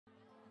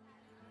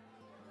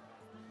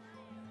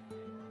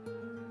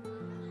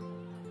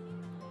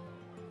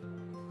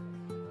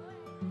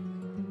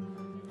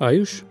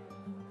Ayush,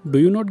 do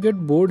you not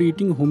get bored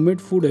eating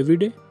homemade food every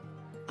day?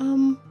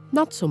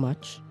 Not so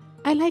much.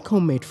 I like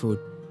homemade food.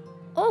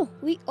 Oh,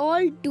 we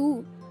all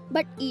do.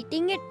 But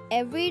eating it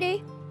every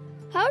day?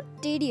 How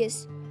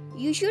tedious.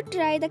 You should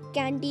try the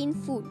canteen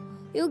food.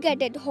 You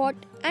get it hot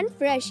and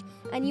fresh,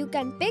 and you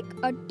can pick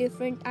a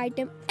different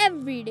item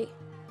every day.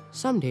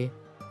 Someday.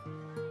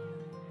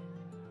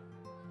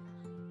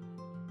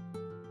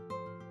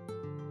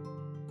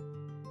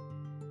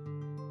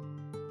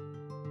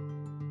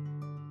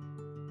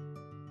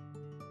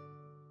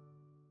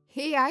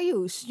 Hey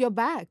Ayush, you're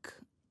back.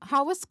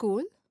 How was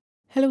school?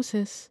 Hello,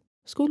 sis.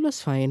 School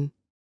was fine.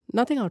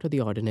 Nothing out of the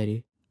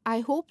ordinary.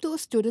 I hope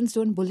those students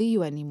don't bully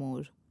you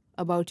anymore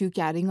about you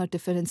carrying a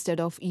tiffin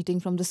instead of eating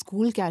from the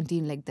school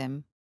canteen like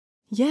them.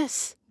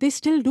 Yes, they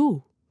still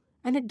do.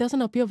 And it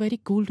doesn't appear very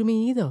cool to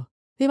me either.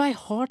 They buy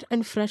hot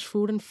and fresh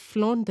food and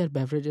flaunt their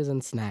beverages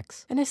and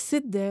snacks. And I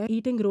sit there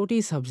eating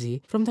roti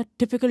sabzi from that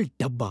typical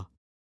dabba.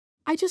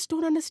 I just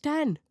don't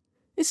understand.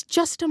 It's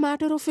just a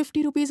matter of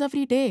 50 rupees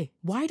every day.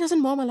 Why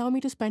doesn't mom allow me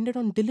to spend it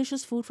on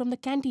delicious food from the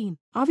canteen?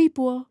 Are we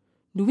poor?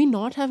 Do we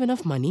not have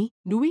enough money?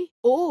 Do we?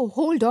 Oh,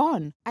 hold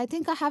on. I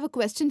think I have a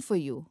question for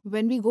you.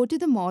 When we go to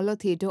the mall or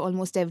theatre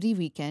almost every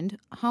weekend,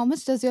 how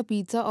much does your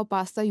pizza or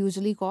pasta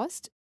usually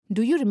cost?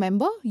 Do you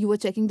remember you were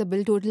checking the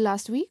bill total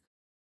last week?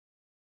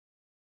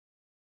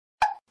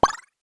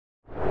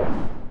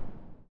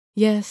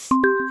 Yes,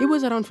 it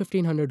was around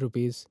 1500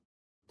 rupees.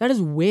 That is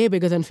way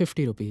bigger than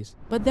 50 rupees.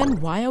 But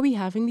then why are we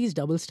having these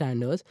double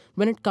standards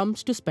when it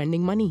comes to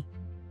spending money?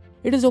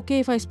 It is okay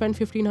if I spend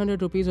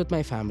 1500 rupees with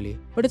my family,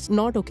 but it's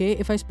not okay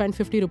if I spend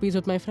 50 rupees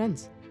with my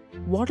friends.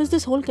 What is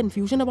this whole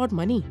confusion about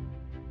money?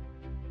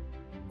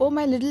 Oh,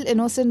 my little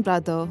innocent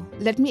brother,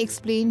 let me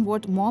explain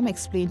what mom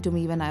explained to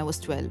me when I was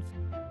 12.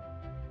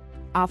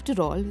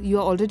 After all, you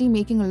are already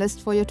making a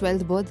list for your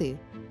 12th birthday,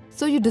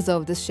 so you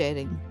deserve this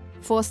sharing.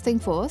 First thing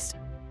first,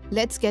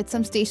 let's get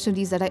some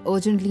stationeries that I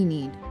urgently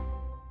need.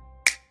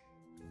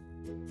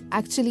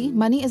 Actually,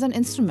 money is an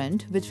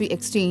instrument which we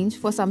exchange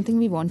for something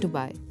we want to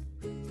buy.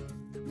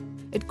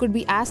 It could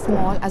be as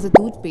small as a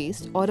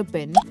toothpaste or a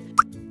pen,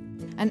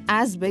 and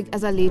as big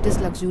as our latest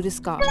luxurious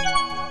car.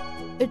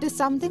 It is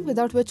something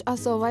without which our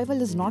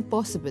survival is not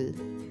possible.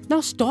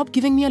 Now stop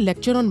giving me a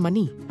lecture on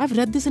money. I've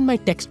read this in my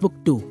textbook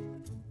too.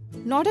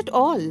 Not at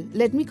all.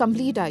 Let me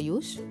complete,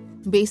 Ayush.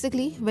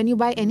 Basically, when you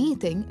buy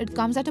anything, it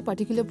comes at a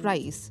particular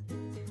price.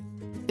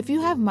 If you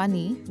have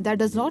money, that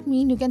does not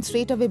mean you can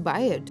straight away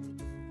buy it.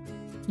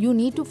 You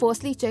need to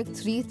firstly check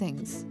 3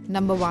 things.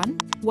 Number 1,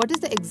 what is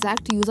the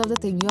exact use of the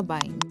thing you are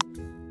buying?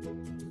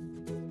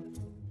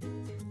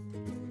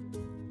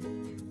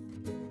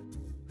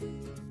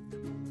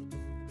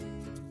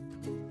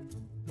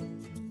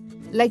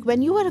 Like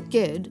when you were a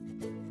kid,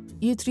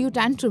 you threw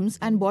tantrums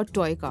and bought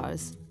toy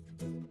cars.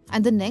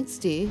 And the next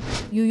day,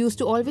 you used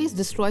to always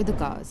destroy the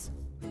cars.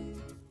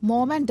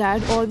 Mom and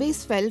dad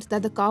always felt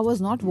that the car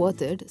was not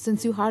worth it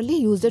since you hardly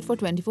used it for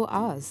 24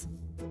 hours.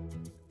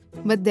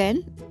 But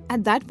then,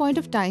 at that point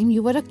of time,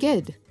 you were a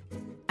kid.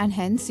 And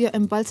hence, your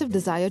impulsive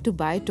desire to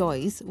buy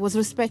toys was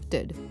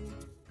respected.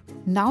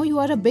 Now you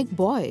are a big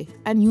boy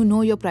and you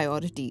know your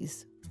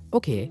priorities.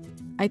 Okay,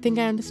 I think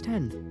I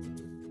understand.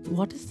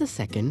 What is the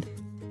second?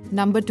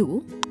 Number 2,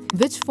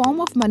 which form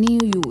of money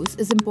you use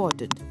is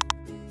important.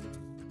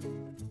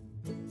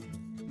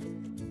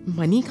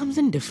 Money comes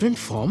in different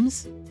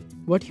forms?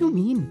 What do you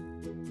mean?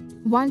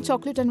 1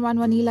 chocolate and 1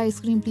 vanilla ice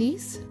cream,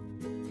 please.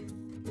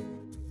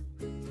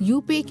 You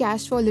pay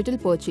cash for little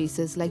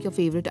purchases like your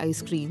favorite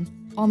ice cream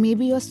or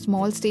maybe your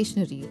small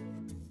stationery.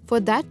 For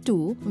that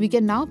too, we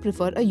can now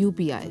prefer a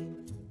UPI.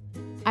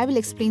 I will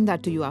explain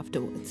that to you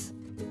afterwards.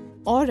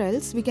 Or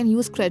else we can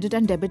use credit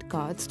and debit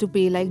cards to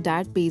pay like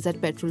dad pays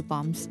at petrol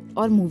pumps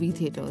or movie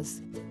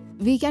theaters.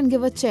 We can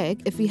give a check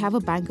if we have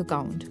a bank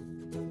account.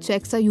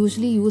 Checks are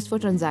usually used for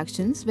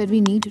transactions where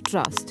we need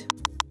trust.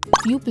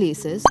 Few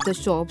places, the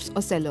shops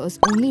or sellers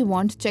only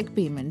want check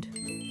payment.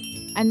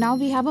 And now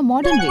we have a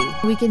modern way.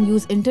 We can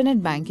use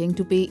internet banking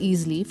to pay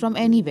easily from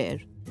anywhere.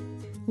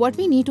 What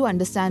we need to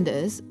understand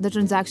is the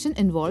transaction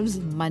involves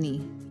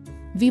money.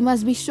 We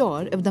must be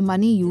sure if the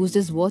money used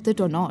is worth it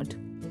or not.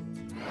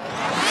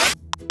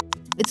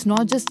 It's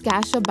not just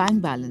cash or bank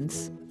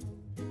balance.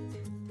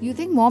 You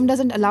think mom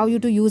doesn't allow you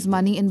to use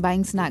money in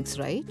buying snacks,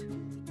 right?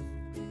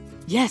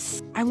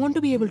 Yes, I want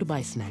to be able to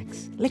buy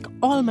snacks, like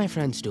all my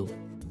friends do.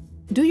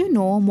 Do you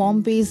know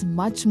mom pays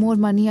much more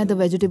money at the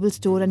vegetable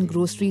store and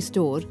grocery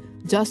store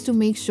just to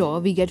make sure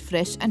we get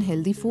fresh and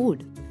healthy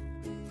food?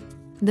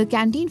 The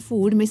canteen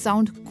food may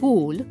sound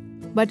cool,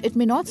 but it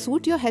may not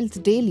suit your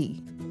health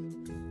daily.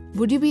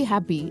 Would you be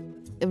happy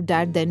if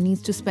dad then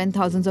needs to spend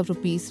thousands of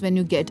rupees when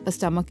you get a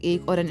stomach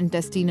ache or an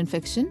intestine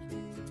infection?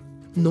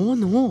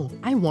 No,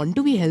 I want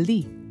to be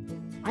healthy.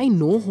 I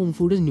know home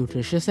food is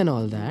nutritious and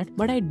all that,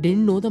 but I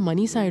didn't know the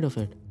money side of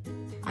it.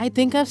 I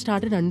think I've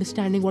started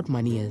understanding what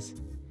money is.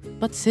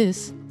 But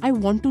sis, I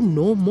want to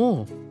know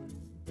more.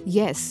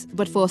 Yes,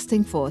 but first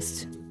thing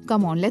first.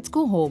 Come on, let's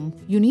go home.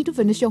 You need to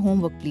finish your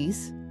homework,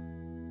 please.